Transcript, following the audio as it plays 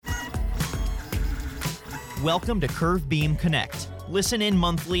Welcome to Curve Beam Connect. Listen in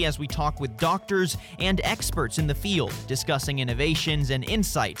monthly as we talk with doctors and experts in the field, discussing innovations and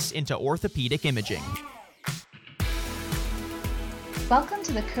insights into orthopedic imaging. Welcome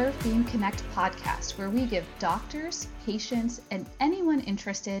to the Curve Beam Connect podcast, where we give doctors, patients, and anyone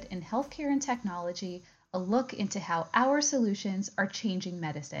interested in healthcare and technology a look into how our solutions are changing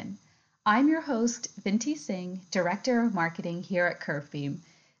medicine. I'm your host, Vinti Singh, Director of Marketing here at Curve Beam.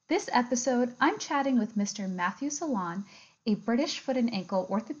 This episode, I'm chatting with Mr. Matthew Solan, a British foot and ankle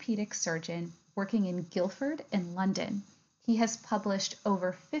orthopedic surgeon working in Guildford and London. He has published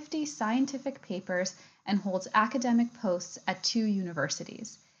over 50 scientific papers and holds academic posts at 2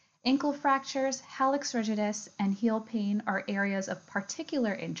 universities. Ankle fractures, hallux rigidus, and heel pain are areas of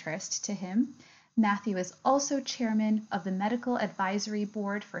particular interest to him. Matthew is also chairman of the Medical Advisory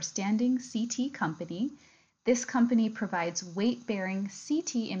Board for Standing CT Company. This company provides weight-bearing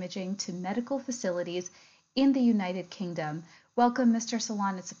CT imaging to medical facilities in the United Kingdom. Welcome, Mr.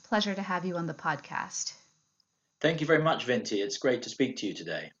 Solan. It's a pleasure to have you on the podcast. Thank you very much, Vinti. It's great to speak to you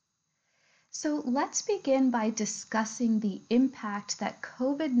today. So let's begin by discussing the impact that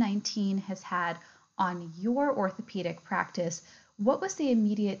COVID-19 has had on your orthopedic practice. What was the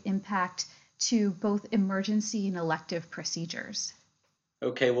immediate impact to both emergency and elective procedures?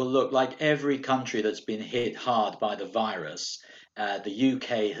 Okay, well, look, like every country that's been hit hard by the virus, the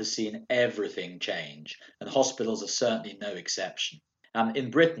UK has seen everything change, and hospitals are certainly no exception. In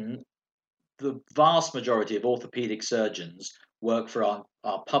Britain, the vast majority of orthopedic surgeons work for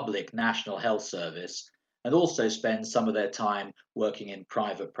our public National Health Service and also spend some of their time working in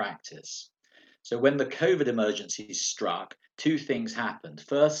private practice. So when the COVID emergency struck, 2 things happened.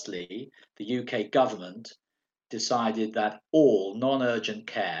 Firstly, the UK government decided that all non-urgent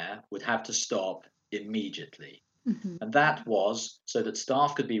care would have to stop immediately. And that was so that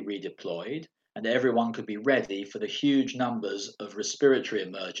staff could be redeployed and everyone could be ready for the huge numbers of respiratory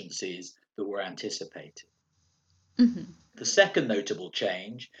emergencies that were anticipated. The second notable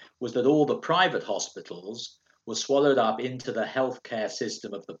change was that all the private hospitals were swallowed up into the healthcare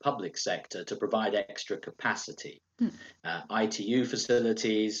system of the public sector to provide extra capacity. ITU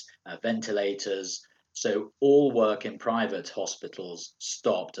facilities, ventilators, so all work in private hospitals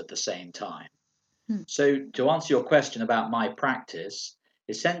stopped at the same time. So to answer your question about my practice,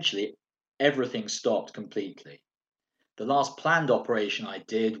 essentially everything stopped completely. The last planned operation I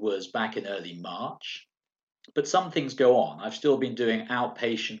did was back in early March, but some things go on. I've still been doing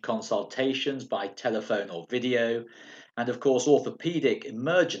outpatient consultations by telephone or video, and of course orthopedic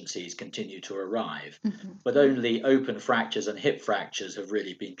emergencies continue to arrive, but only open fractures and hip fractures have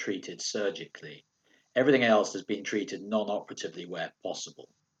really been treated surgically. Everything else has been treated non-operatively where possible.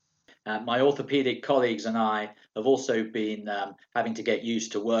 My orthopedic colleagues and I have also been having to get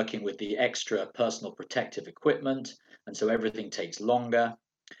used to working with the extra personal protective equipment, and so everything takes longer.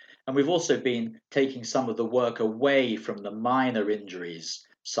 And we've also been taking some of the work away from the minor injuries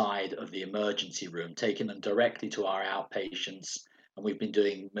side of the emergency room, taking them directly to our outpatients, and we've been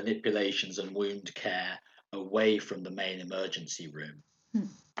doing manipulations and wound care away from the main emergency room.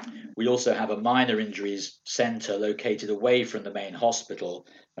 We also have a minor injuries centre located away from the main hospital,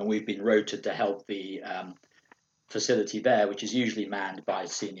 and we've been rotated to help the facility there, which is usually manned by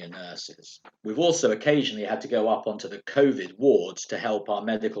senior nurses. We've also occasionally had to go up onto the COVID wards to help our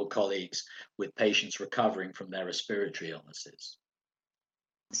medical colleagues with patients recovering from their respiratory illnesses.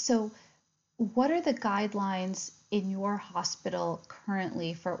 So what are the guidelines in your hospital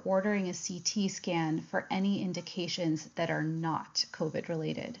currently for ordering a CT scan for any indications that are not COVID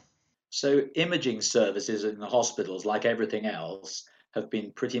related? So imaging services in the hospitals, like everything else, have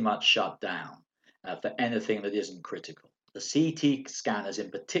been pretty much shut down for anything that isn't critical. The CT scanners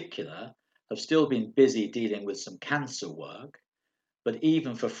in particular have still been busy dealing with some cancer work, but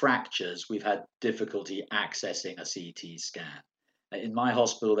even for fractures, we've had difficulty accessing a CT scan. In my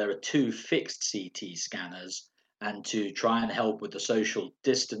hospital, there are 2 fixed CT scanners, and to try and help with the social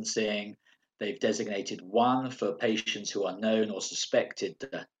distancing, they've designated 1 for patients who are known or suspected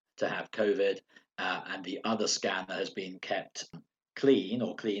to have COVID, and the other scanner has been kept clean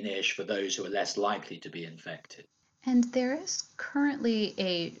or cleanish for those who are less likely to be infected. And there is currently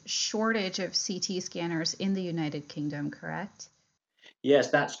a shortage of CT scanners in the United Kingdom, correct?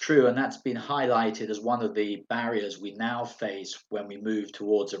 Yes, that's true, and that's been highlighted as one of the barriers we now face when we move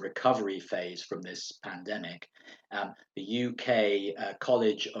towards a recovery phase from this pandemic. The UK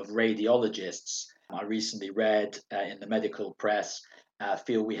College of Radiologists, I recently read in the medical press,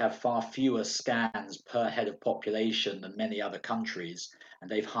 feel we have far fewer scans per head of population than many other countries,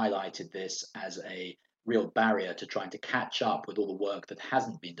 and they've highlighted this as a real barrier to trying to catch up with all the work that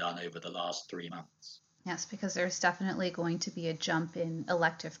hasn't been done over the last 3 months. Yes, because there's definitely going to be a jump in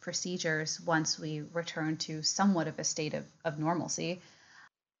elective procedures once we return to somewhat of a state of normalcy.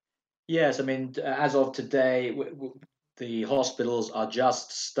 Yes, I mean, as of today, the hospitals are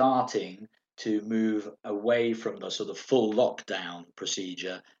just starting to move away from the sort of full lockdown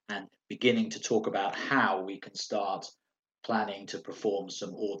procedure and beginning to talk about how we can start planning to perform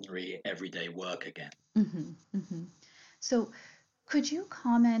some ordinary everyday work again. Hmm. Hmm. So, could you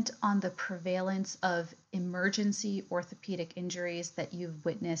comment on the prevalence of emergency orthopedic injuries that you've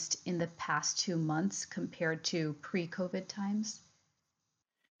witnessed in the past 2 months compared to pre-COVID times?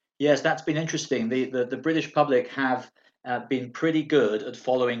 Yes, that's been interesting. The British public have been pretty good at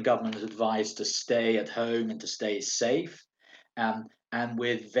following government advice to stay at home and to stay safe. And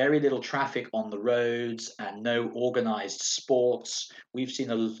with very little traffic on the roads and no organized sports, we've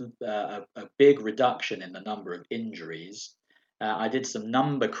seen a big reduction in the number of injuries. I did some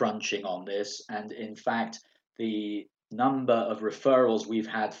number crunching on this, and in fact, the number of referrals we've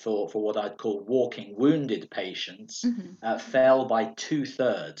had for what I'd call walking wounded patients Hmm. fell by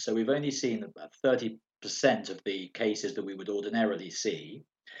two-thirds. So we've only seen about 30% of the cases that we would ordinarily see.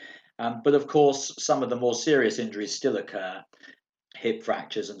 But of course, some of the more serious injuries still occur. Hip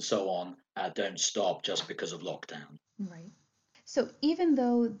fractures and so on don't stop just because of lockdown. Right. So even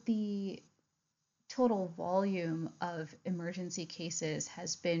though the total volume of emergency cases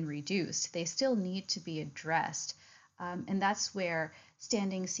has been reduced, they still need to be addressed. And that's where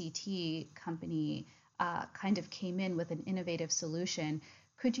Standing CT Company kind of came in with an innovative solution.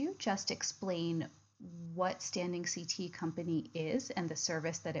 Could you just explain what Standing CT Company is and the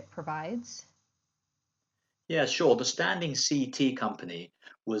service that it provides? Yeah, sure. The Standing CT Company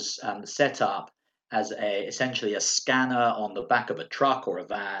was set up as essentially a scanner on the back of a truck or a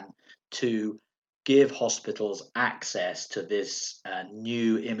van to give hospitals access to this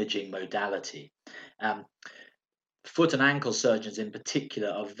new imaging modality. Um, Foot and ankle surgeons in particular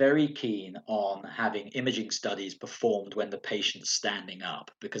are very keen on having imaging studies performed when the patient's standing up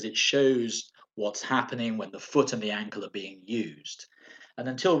because it shows what's happening when the foot and the ankle are being used. And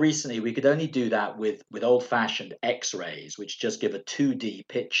until recently, we could only do that with old-fashioned X-rays, which just give a 2D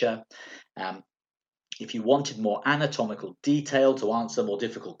picture. Um, if you wanted more anatomical detail to answer more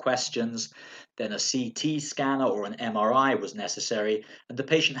difficult questions, then a CT scanner or an MRI was necessary, and the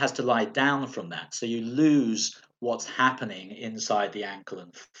patient has to lie down from that. So you lose what's happening inside the ankle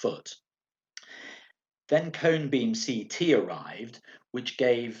and foot. Then cone beam CT arrived, which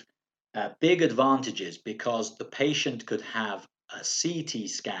gave big advantages because the patient could have a CT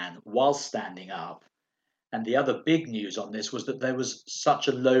scan while standing up, and the other big news on this was that there was such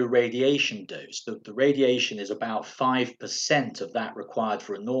a low radiation dose. The radiation is about 5% of that required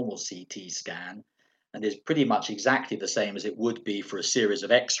for a normal CT scan and is pretty much exactly the same as it would be for a series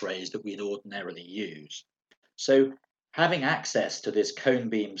of X-rays that we'd ordinarily use. So having access to this cone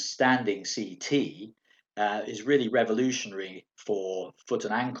beam standing CT is really revolutionary for foot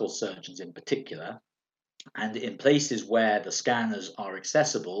and ankle surgeons in particular. And in places where the scanners are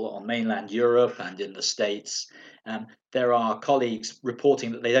accessible on mainland Europe and in the States, there are colleagues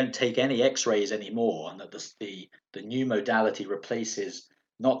reporting that they don't take any X-rays anymore, and that the new modality replaces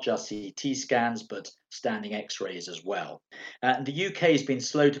not just CT scans but standing X-rays as well. And the UK has been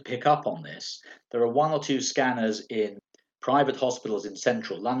slow to pick up on this. There are one or two scanners in private hospitals in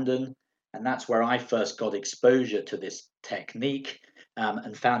central London, and that's where I first got exposure to this technique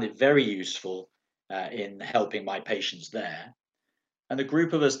and found it very useful in helping my patients there. And a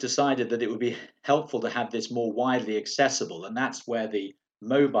group of us decided that it would be helpful to have this more widely accessible, and that's where the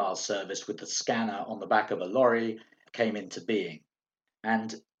mobile service with the scanner on the back of a lorry came into being.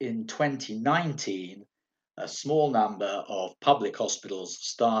 And in 2019, a small number of public hospitals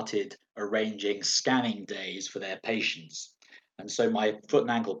started arranging scanning days for their patients. And so my foot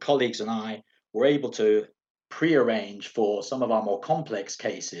and ankle colleagues and I were able to pre-arrange for some of our more complex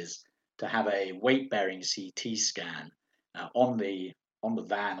cases to have a weight-bearing CT scan on the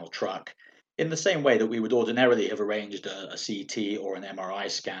van or truck in the same way that we would ordinarily have arranged a CT or an MRI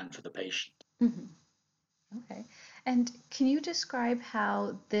scan for the patient. Hmm. Okay. And can you describe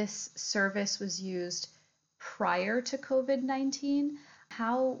how this service was used prior to COVID-19?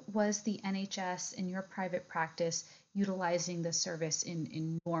 How was the NHS in your private practice utilizing the service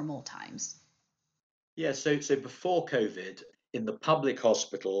in normal times? Yeah, so before COVID, in the public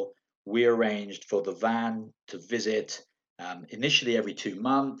hospital, we arranged for the van to visit initially every 2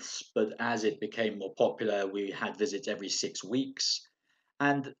 months, but as it became more popular, we had visits every 6 weeks.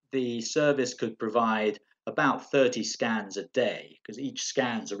 And the service could provide about 30 scans a day, because each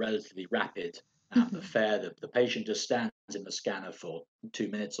scan's a relatively rapid Hmm. affair. The patient just stands in the scanner for 2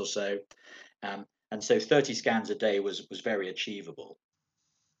 minutes or so. And so 30 scans a day was very achievable.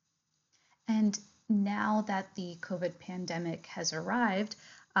 And now that the COVID pandemic has arrived,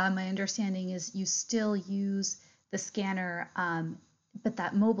 my understanding is you still use the scanner, but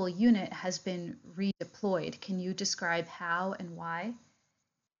that mobile unit has been redeployed. Can you describe how and why?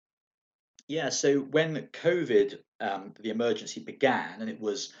 Yeah, so when COVID, the emergency began, and it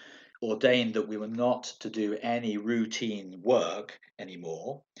was ordained that we were not to do any routine work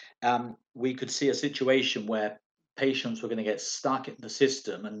anymore, we could see a situation where patients were going to get stuck in the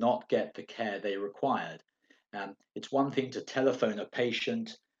system and not get the care they required. It's one thing to telephone a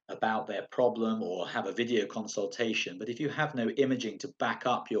patient about their problem or have a video consultation, but if you have no imaging to back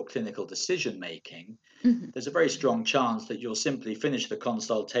up your clinical decision making, Mhm. there's a very strong chance that you'll simply finish the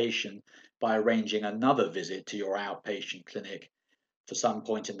consultation by arranging another visit to your outpatient clinic for some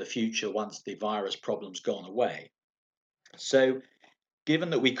point in the future once the virus problem's gone away. So, given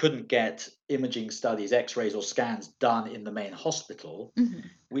that we couldn't get imaging studies, x rays, or scans done in the main hospital, Mhm.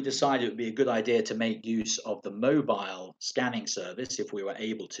 we decided it would be a good idea to make use of the mobile scanning service, if we were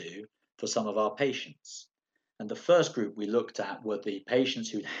able to, for some of our patients. And the first group we looked at were the patients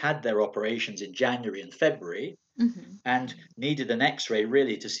who'd had their operations in January and February Mhm. and needed an x-ray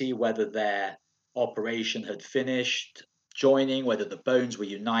really to see whether their operation had finished joining, whether the bones were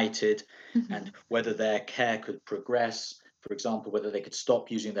united, and Mhm. whether their care could progress. For example, whether they could stop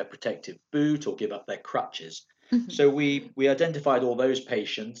using their protective boot or give up their crutches. Mhm. So we identified all those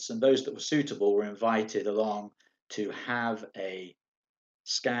patients, and those that were suitable were invited along to have a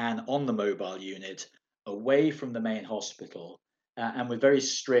scan on the mobile unit away from the main hospital, and with very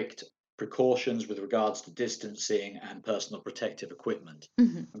strict precautions with regards to distancing and personal protective equipment.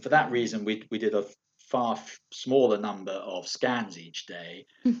 Mhm. And for that reason, we did a far smaller number of scans each day,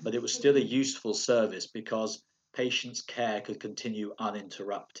 but Mhm. it was still a useful service because patients' care could continue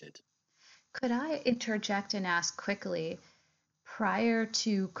uninterrupted. Could I interject and ask quickly, prior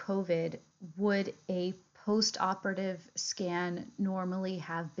to COVID, would a post-operative scan normally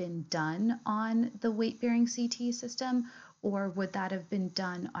have been done on the weight-bearing CT system, or would that have been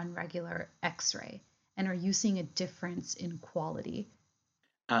done on regular X-ray? And are you seeing a difference in quality?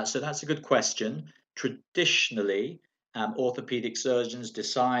 So that's a good question. Traditionally, orthopedic surgeons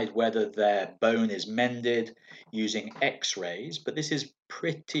decide whether their bone is mended using x-rays, but this is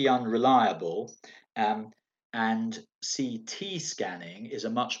pretty unreliable. Um, and CT scanning is a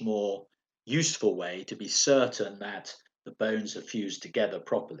much more useful way to be certain that the bones are fused together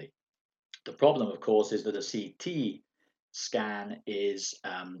properly. The problem, of course, is that a CT scan is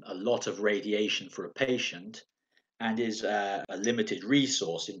a lot of radiation for a patient and is a limited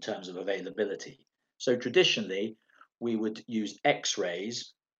resource in terms of availability. So traditionally, we would use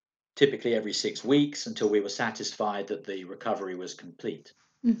X-rays typically every 6 weeks until we were satisfied that the recovery was complete.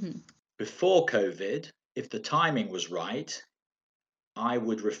 Hmm. Before COVID, if the timing was right, I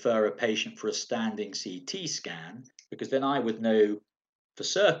would refer a patient for a standing CT scan because then I would know for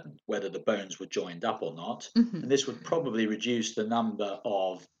certain whether the bones were joined up or not. And Hmm. this would probably reduce the number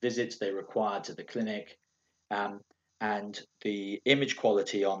of visits they required to the clinic. Um, and the image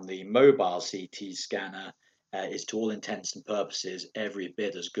quality on the mobile CT scanner is, to all intents and purposes, every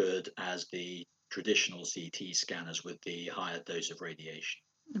bit as good as the traditional CT scanners with the higher dose of radiation.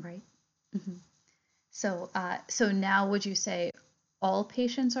 Right. Hmm. So now would you say all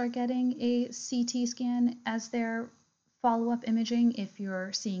patients are getting a CT scan as their follow-up imaging if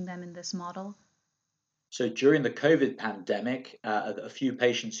you're seeing them in this model? So during the COVID pandemic, a few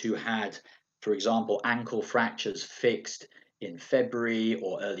patients who had, for example, ankle fractures fixed in February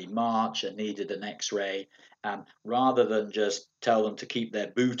or early March and needed an X-ray, rather than just tell them to keep their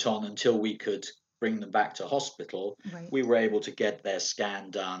boot on until we could bring them back to hospital, Right. we were able to get their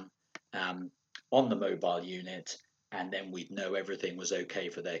scan done um, on the mobile unit, and then we'd know everything was okay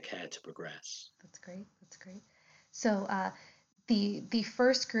for their care to progress. That's great. That's great. So the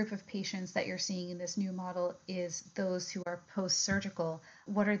first group of patients that you're seeing in this new model is those who are post-surgical.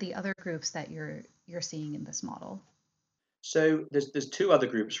 What are the other groups that you're seeing in this model? So there's two other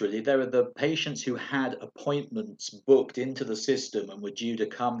groups really. There are the patients who had appointments booked into the system and were due to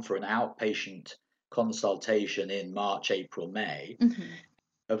come for an outpatient consultation in March, April, May. Hmm.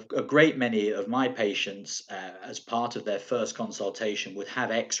 A great many of my patients, as part of their first consultation, would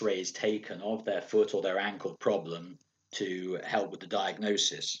have X-rays taken of their foot or their ankle problem to help with the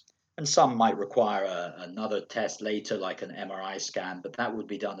diagnosis. And some might require another test later, like an MRI scan, but that would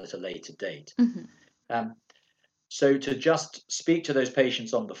be done at a later date. Hmm. Um, so to just speak to those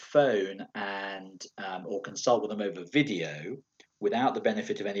patients on the phone and or consult with them over video without the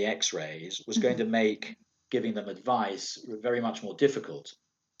benefit of any X-rays was going Hmm. to make giving them advice very much more difficult.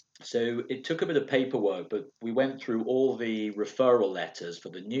 So it took a bit of paperwork, but we went through all the referral letters for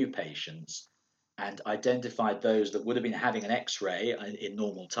the new patients and identified those that would have been having an X-ray in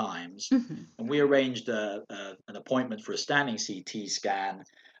normal times. Hmm. And we arranged an appointment for a standing CT scan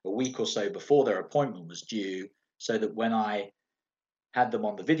a week or so before their appointment was due, so that when I had them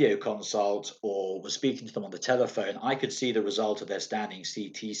on the video consult or was speaking to them on the telephone, I could see the result of their standing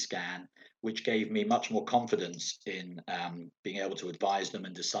CT scan, which gave me much more confidence in being able to advise them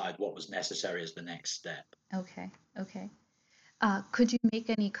and decide what was necessary as the next step. Okay, okay. Could you make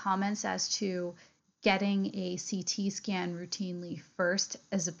any comments as to getting a CT scan routinely first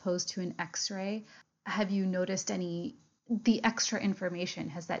as opposed to an X-ray? Have you noticed any the extra information,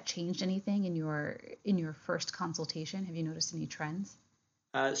 has that changed anything in your first consultation? Have you noticed any trends?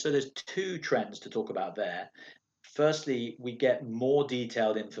 So there's two trends to talk about there. Firstly, we get more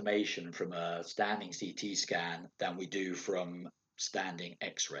detailed information from a standing CT scan than we do from standing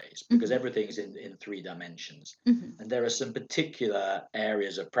X-rays because Hmm. everything's in three dimensions. Hmm. And there are some particular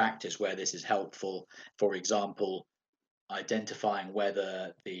areas of practice where this is helpful. For example, identifying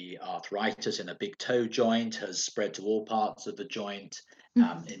whether the arthritis in a big toe joint has spread to all parts of the joint,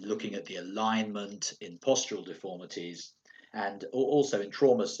 Hmm. in looking at the alignment in postural deformities, and also in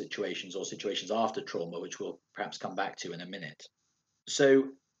trauma situations or situations after trauma, which we'll perhaps come back to in a minute.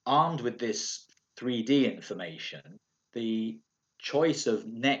 So, armed with this 3D information, the choice of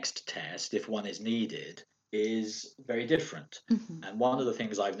next test, if one is needed, is very different. Hmm. And one of the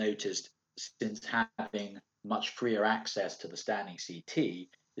things I've noticed since having much freer access to the standing CT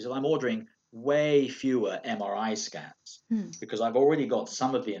is that I'm ordering way fewer MRI scans Hmm. because I've already got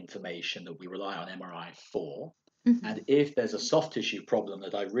some of the information that we rely on MRI for. And Hmm. if there's a soft tissue problem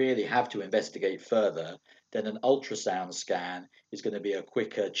that I really have to investigate further, then an ultrasound scan is going to be a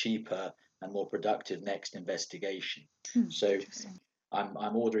quicker, cheaper, and more productive next investigation. Hmm. So Interesting.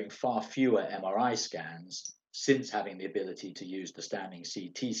 I'm ordering far fewer MRI scans since having the ability to use the standing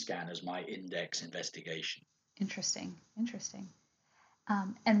CT scan as my index investigation. Interesting. Interesting.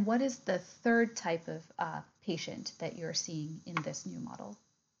 And what is the third type of patient that you're seeing in this new model?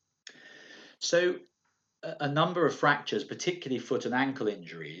 So a number of fractures, particularly foot and ankle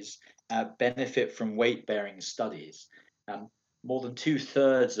injuries, benefit from weight bearing studies. Um, More than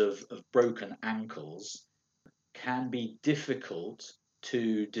two-thirds of broken ankles can be difficult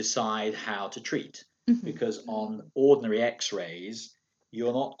to decide how to treat Hmm. because on ordinary x-rays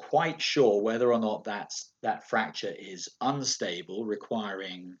you're not quite sure whether or not that fracture is unstable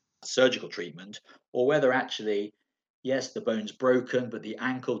requiring surgical treatment or whether actually yes the bone's broken but the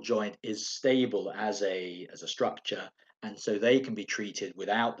ankle joint is stable as a structure and so they can be treated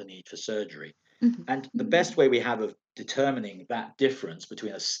without the need for surgery. Hmm. And the best way we have of determining that difference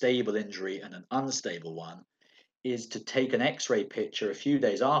between a stable injury and an unstable one is to take an x-ray picture a few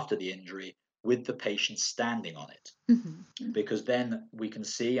days after the injury with the patient standing on it, Hmm. because then we can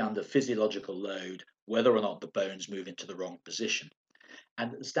see under physiological load whether or not the bones move into the wrong position.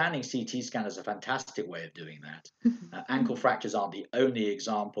 And the standing CT scan is a fantastic way of doing that. Hmm. Ankle fractures aren't the only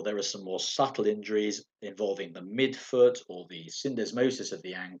example. There are some more subtle injuries involving the midfoot or the syndesmosis of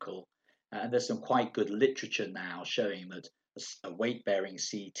the ankle. And there's some quite good literature now showing that a weight bearing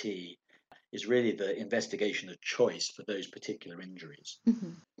CT is really the investigation of choice for those particular injuries.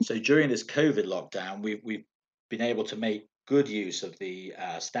 Hmm. So during this COVID lockdown, we've been able to make good use of the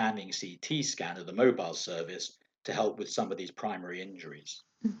standing CT scan of the mobile service to help with some of these primary injuries.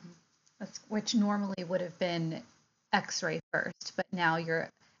 Hmm. Which normally would have been X-ray first, but now you're,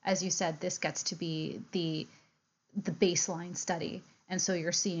 as you said, this gets to be the baseline study, and so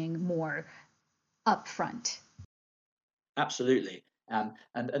you're seeing more upfront. Absolutely.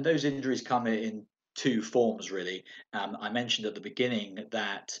 And those injuries come in two forms, really. I mentioned at the beginning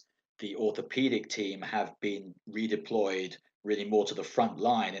that the orthopedic team have been redeployed really more to the front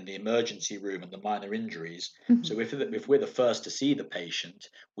line in the emergency room and the minor injuries. Hmm. So if we're the first to see the patient,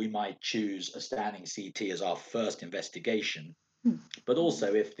 we might choose a standing CT as our first investigation. But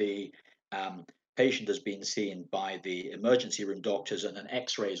also, if the patient has been seen by the emergency room doctors and an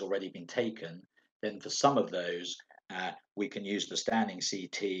X-ray has already been taken, then for some of those, we can use the standing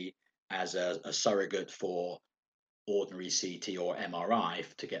CT as a surrogate for ordinary CT or MRI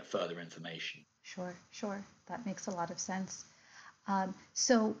to get further information. Sure, sure. That makes a lot of sense.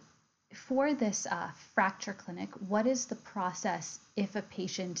 So, for this fracture clinic, what is the process if a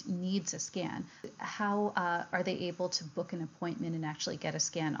patient needs a scan? How are they able to book an appointment and actually get a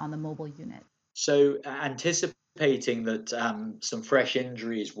scan on the mobile unit? So, anticipating that some fresh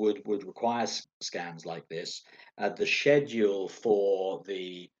injuries would require scans like this, the schedule for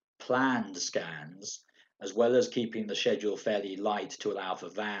the planned scans as well as keeping the schedule fairly light to allow for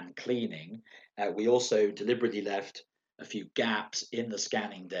van cleaning, we also deliberately left a few gaps in the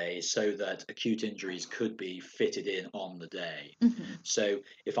scanning day so that acute injuries could be fitted in on the day. Mm-hmm. So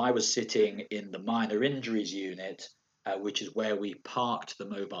if I was sitting in the minor injuries unit, which is where we parked the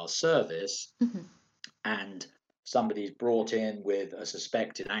mobile service, Mm-hmm. and somebody's brought in with a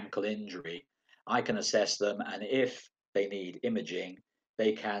suspected ankle injury, I can assess them, and if they need imaging,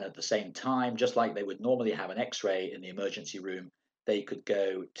 they can at the same time, just like they would normally have an x-ray in the emergency room, they could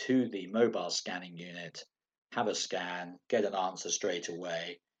go to the mobile scanning unit, have a scan, get an answer straight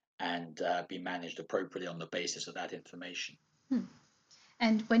away, and be managed appropriately on the basis of that information. Hmm.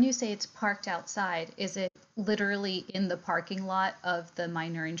 And when you say it's parked outside, is it literally in the parking lot of the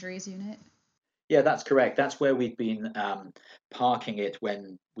minor injuries unit? Yeah, that's correct. That's where we'd been parking it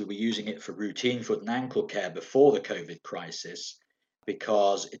when we were using it for routine foot and ankle care before the COVID crisis,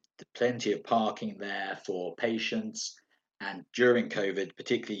 because it's plenty of parking there for patients. And during COVID,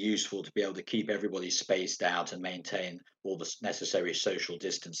 particularly useful to be able to keep everybody spaced out and maintain all the necessary social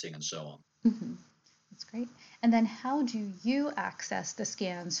distancing and so on. Mm-hmm. That's great. And then how do you access the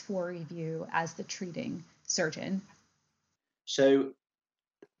scans for review as the treating surgeon? So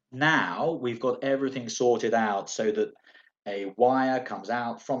now we've got everything sorted out so that a wire comes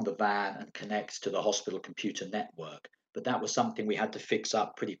out from the van and connects to the hospital computer network. But that was something we had to fix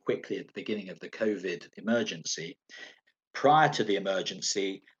up pretty quickly at the beginning of the COVID emergency. Prior to the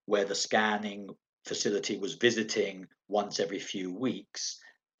emergency, where the scanning facility was visiting once every few weeks,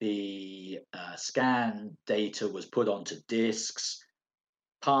 the scan data was put onto discs,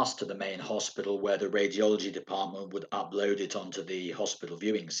 passed to the main hospital, where the radiology department would upload it onto the hospital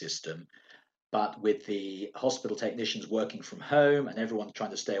viewing system. But with the hospital technicians working from home and everyone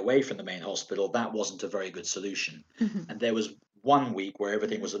trying to stay away from the main hospital, that wasn't a very good solution. Mm-hmm. And there was one week where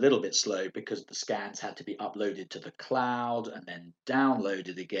everything was a little bit slow because the scans had to be uploaded to the cloud and then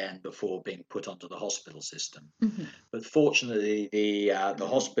downloaded again before being put onto the hospital system. Mm-hmm. But fortunately, the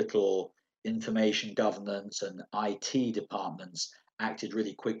hospital information governance and IT departments acted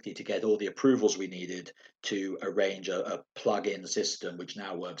really quickly to get all the approvals we needed to arrange a plug-in system, which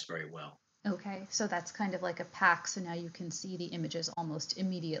now works very well. Okay, so that's kind of like a pack, so now you can see the images almost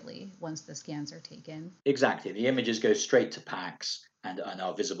immediately once the scans are taken. Exactly. The images go straight to PACS and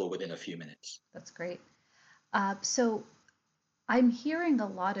are visible within a few minutes. That's great. So I'm hearing a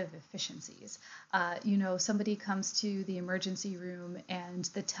lot of efficiencies. Somebody comes to the emergency room and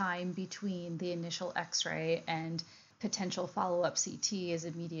the time between the initial x-ray and potential follow-up CT is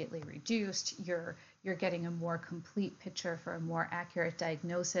immediately reduced. You're getting a more complete picture for a more accurate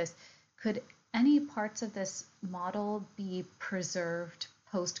diagnosis. Could any parts of this model be preserved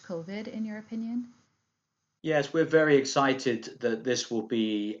post-COVID, in your opinion? Yes, we're very excited that this will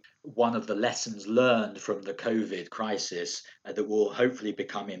be one of the lessons learned from the COVID crisis that will hopefully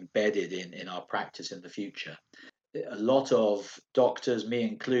become embedded in our practice in the future. A lot of doctors, me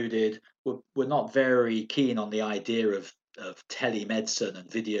included, were not very keen on the idea of telemedicine and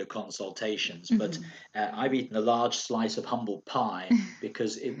video consultations, but Mm-hmm. I've eaten a large slice of humble pie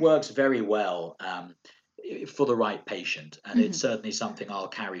because it works very well for the right patient, and Mm-hmm. it's certainly something I'll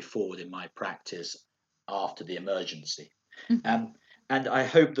carry forward in my practice after the emergency. Mm-hmm. Um, and I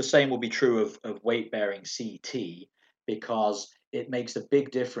hope the same will be true of weight bearing CT because it makes a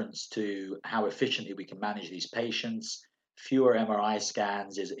big difference to how efficiently we can manage these patients. Fewer MRI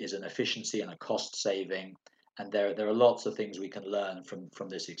scans is an efficiency and a cost saving. And there are lots of things we can learn from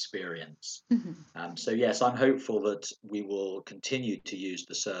this experience. Mm-hmm. So, yes, I'm hopeful that we will continue to use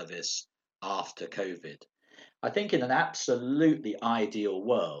the service after COVID. I think in an absolutely ideal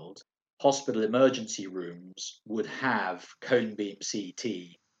world, hospital emergency rooms would have cone beam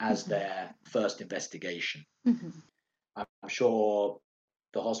CT as Mm-hmm. their first investigation. Mm-hmm. I'm sure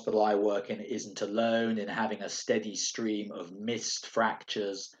the hospital I work in isn't alone in having a steady stream of missed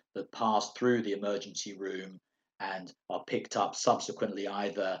fractures that pass through the emergency room and are picked up subsequently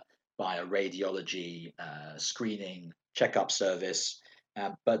either by a radiology screening checkup service.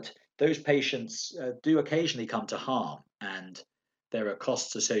 But those patients do occasionally come to harm, and there are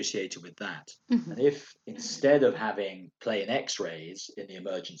costs associated with that. Mm-hmm. And if instead of having plain x rays in the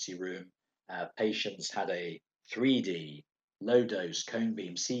emergency room, patients had a 3D low dose cone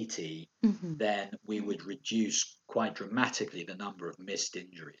beam CT, Mm-hmm. then we would reduce quite dramatically the number of missed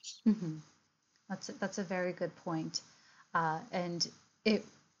injuries. Mm-hmm. That's a very good point. And it,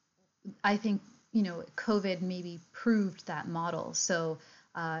 I think, COVID maybe proved that model. So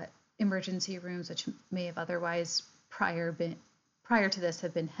emergency rooms, which may have otherwise prior to this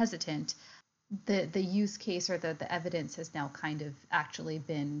have been hesitant, the use case or the evidence has now kind of actually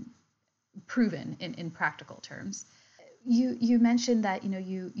been proven in practical terms. You mentioned that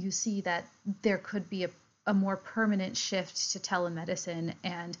you see that there could be a more permanent shift to telemedicine,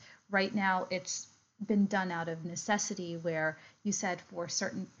 and right now it's been done out of necessity, where you said for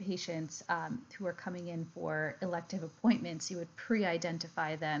certain patients who are coming in for elective appointments, you would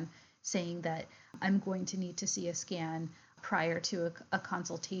pre-identify them saying that I'm going to need to see a scan prior to a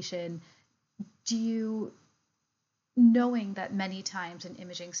consultation. Do you, knowing that many times an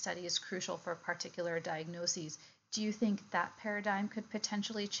imaging study is crucial for particular diagnoses, do you think that paradigm could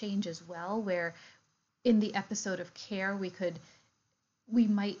potentially change as well, where in the episode of care we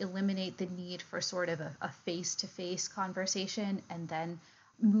might eliminate the need for sort of a face-to-face conversation and then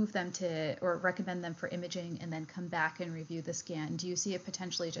move them to, or recommend them for imaging and then come back and review the scan? Do you see it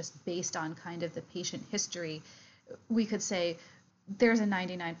potentially just based on kind of the patient history? We could say there's a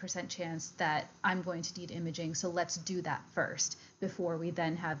 99% chance that I'm going to need imaging, so let's do that first before we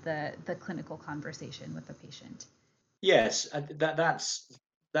then have the clinical conversation with the patient. Yes,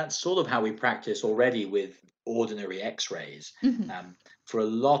 that's sort of how we practice already with ordinary X-rays. Mm-hmm. For a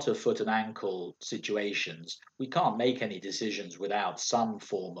lot of foot and ankle situations, we can't make any decisions without some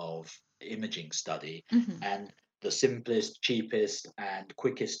form of imaging study. Mm-hmm. And the simplest, cheapest, and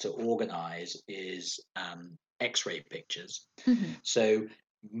quickest to organize is X-ray pictures. Mm-hmm. So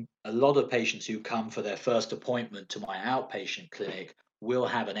a lot of patients who come for their first appointment to my outpatient clinic will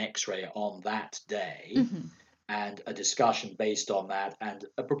have an X-ray on that day Mm-hmm. and a discussion based on that, and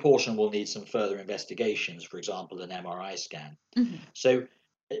a proportion will need some further investigations, for example, an MRI scan. Mm-hmm. So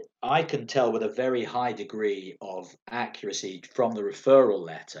I can tell with a very high degree of accuracy from the referral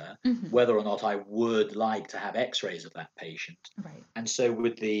letter Mm-hmm. whether or not I would like to have X-rays of that patient. Right. And so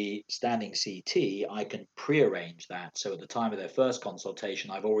with the standing CT, I can pre-arrange that. So at the time of their first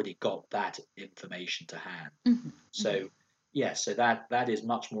consultation, I've already got that information to hand. Mm-hmm. Mm-hmm. So yes, so that is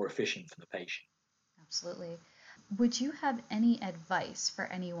much more efficient for the patient. Absolutely. Would you have any advice for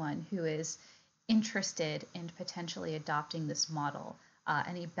anyone who is interested in potentially adopting this model?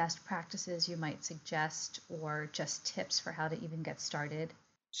 Any best practices you might suggest, or just tips for how to even get started?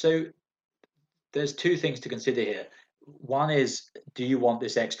 So there's two things to consider here. One is, do you want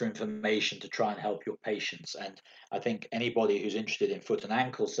this extra information to try and help your patients? And I think anybody who's interested in foot and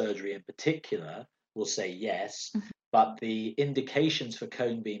ankle surgery in particular will say yes. Mhm. But the indications for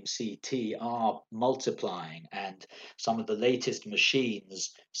cone beam CT are multiplying, and some of the latest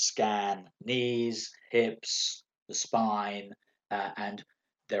machines scan knees, hips, the spine, and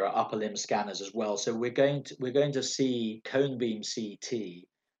there are upper limb scanners as well. So we're going to see cone beam CT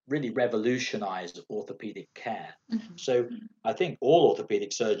really revolutionize orthopedic care. Mhm. So I think all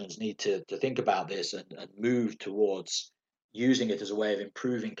orthopedic surgeons need to think about this and move towards using it as a way of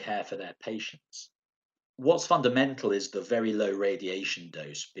improving care for their patients. What's fundamental is the very low radiation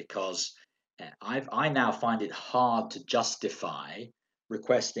dose, because I now find it hard to justify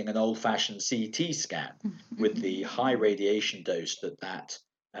requesting an old-fashioned CT scan with Mhm. the high radiation dose that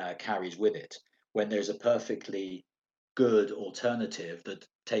carries with it, when there's a perfectly good alternative that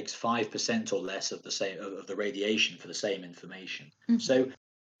takes 5% or less of the radiation for the same information. Mhm. So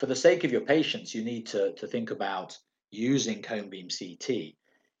for the sake of your patients, you need to think about using cone beam CT.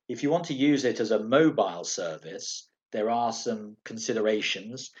 If you want to use it as a mobile service, there are some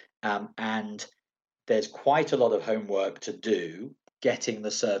considerations, and there's quite a lot of homework to do getting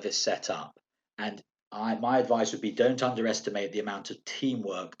the service set up. And my advice would be, don't underestimate the amount of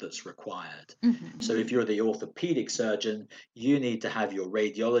teamwork that's required. Mhm. So if you're the orthopedic surgeon, you need to have your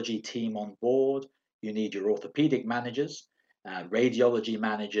radiology team on board. You need your orthopedic managers, radiology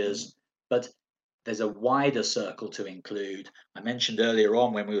managers, but there's a wider circle to include. I mentioned earlier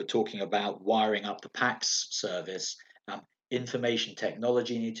on when we were talking about wiring up the PACS service, information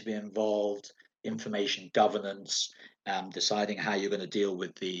technology need to be involved, information governance, deciding how you're going to deal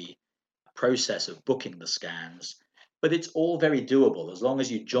with the process of booking the scans. But it's all very doable. As long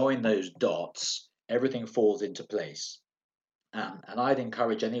as you join those dots, everything falls into place. And I'd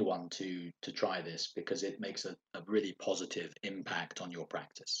encourage anyone to try this, because it makes a really positive impact on your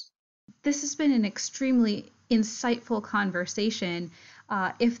practice. This has been an extremely insightful conversation.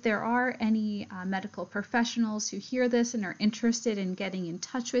 If there are any medical professionals who hear this and are interested in getting in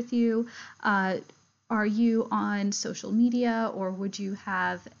touch with you, are you on social media, or would you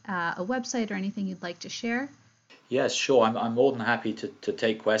have a website or anything you'd like to share? Yes, sure. I'm more than happy to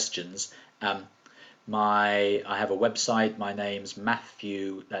take questions. Um, I have a website. My name's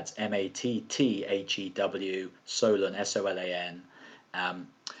Matthew. That's Mathew Solan Solan, um,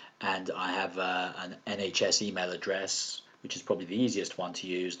 and I have an NHS email address, which is probably the easiest one to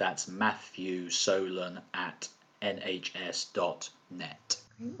use. That's Matthew Solan at nhs.uk. Great.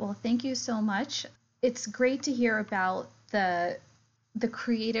 Well, thank you so much. It's great to hear about the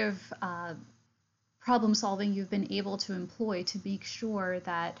creative problem solving you've been able to employ to make sure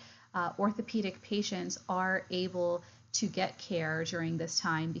that orthopedic patients are able to get care during this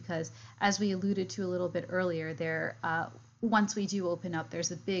time, because as we alluded to a little bit earlier, once we do open up,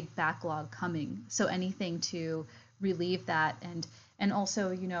 there's a big backlog coming. So anything to relieve that, and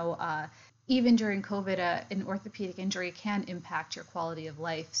also, even during COVID, an orthopedic injury can impact your quality of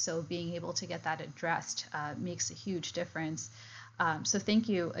life. So being able to get that addressed makes a huge difference. So thank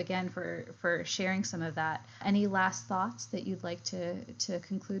you again for sharing some of that. Any last thoughts that you'd like to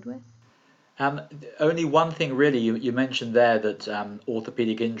conclude with? Only one thing really, you mentioned there that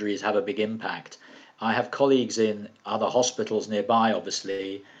orthopedic injuries have a big impact. I have colleagues in other hospitals nearby,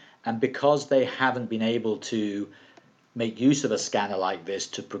 obviously, and because they haven't been able to make use of a scanner like this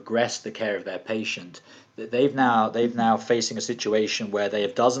to progress the care of their patient, they've now facing a situation where they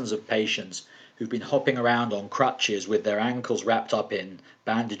have dozens of patients who've been hopping around on crutches with their ankles wrapped up in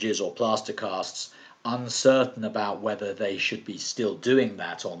bandages or plaster casts, uncertain about whether they should be still doing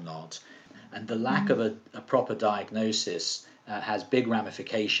that or not. And the lack of a proper diagnosis has big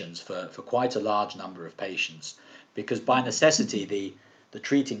ramifications for quite a large number of patients, because by necessity the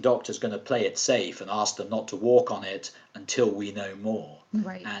treating doctor is going to play it safe and ask them not to walk on it until we know more.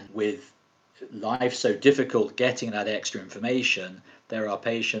 Right. And with life so difficult getting that extra information, there are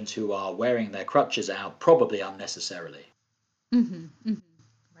patients who are wearing their crutches out probably unnecessarily.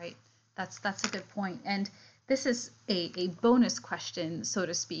 Right. That's a good point. And this is a bonus question, so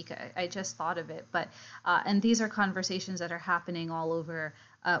to speak. I just thought of it, but and these are conversations that are happening all over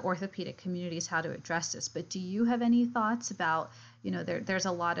orthopedic communities, how to address this. But do you have any thoughts about, there's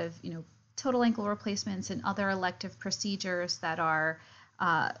a lot of, total ankle replacements and other elective procedures that are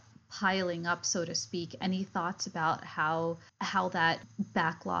piling up, so to speak. Any thoughts about how that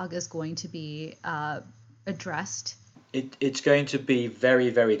backlog is going to be addressed? It's going to be very,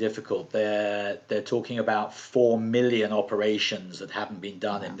 very difficult. They're talking about 4 million operations that haven't been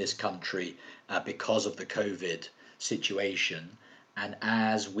done in this country because of the COVID situation. And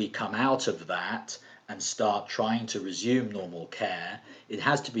as we come out of that and start trying to resume normal care, it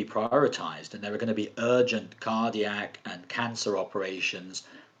has to be prioritized. And there are going to be urgent cardiac and cancer operations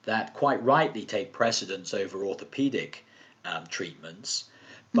that quite rightly take precedence over orthopedic treatments.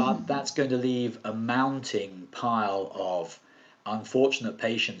 But that's going to leave a mounting pile of unfortunate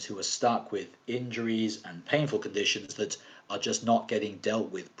patients who are stuck with injuries and painful conditions that are just not getting dealt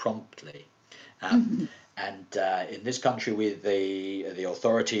with promptly. And in this country, the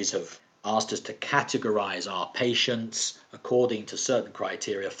authorities have asked us to categorize our patients according to certain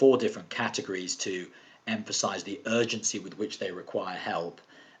criteria, 4 different categories, to emphasize the urgency with which they require help.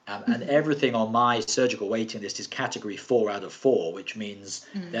 And everything on my surgical waiting list is category 4 out of 4, which means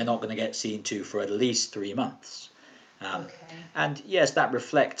they're not going to get seen to for at least 3 months. And yes, that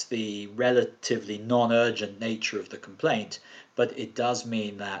reflects the relatively non-urgent nature of the complaint, but it does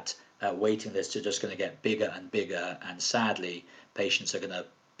mean that waiting lists are just going to get bigger and bigger, and sadly, patients are going to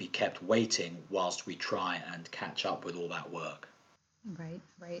be kept waiting whilst we try and catch up with all that work.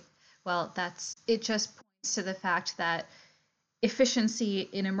 Right. Well, it just points to the fact that efficiency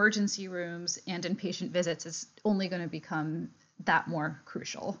in emergency rooms and in patient visits is only going to become that more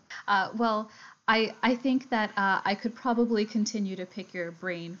crucial. Well, I think that I could probably continue to pick your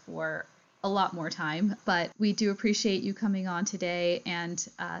brain for a lot more time, but we do appreciate you coming on today, and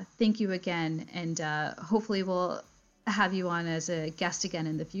thank you again. And hopefully we'll have you on as a guest again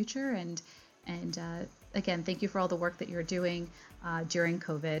in the future. And again, thank you for all the work that you're doing during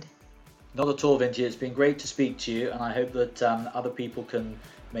COVID. Not at all, Vinti. It's been great to speak to you, and I hope that other people can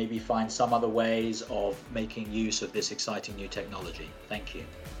maybe find some other ways of making use of this exciting new technology. Thank you.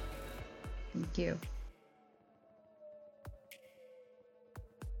 Thank you.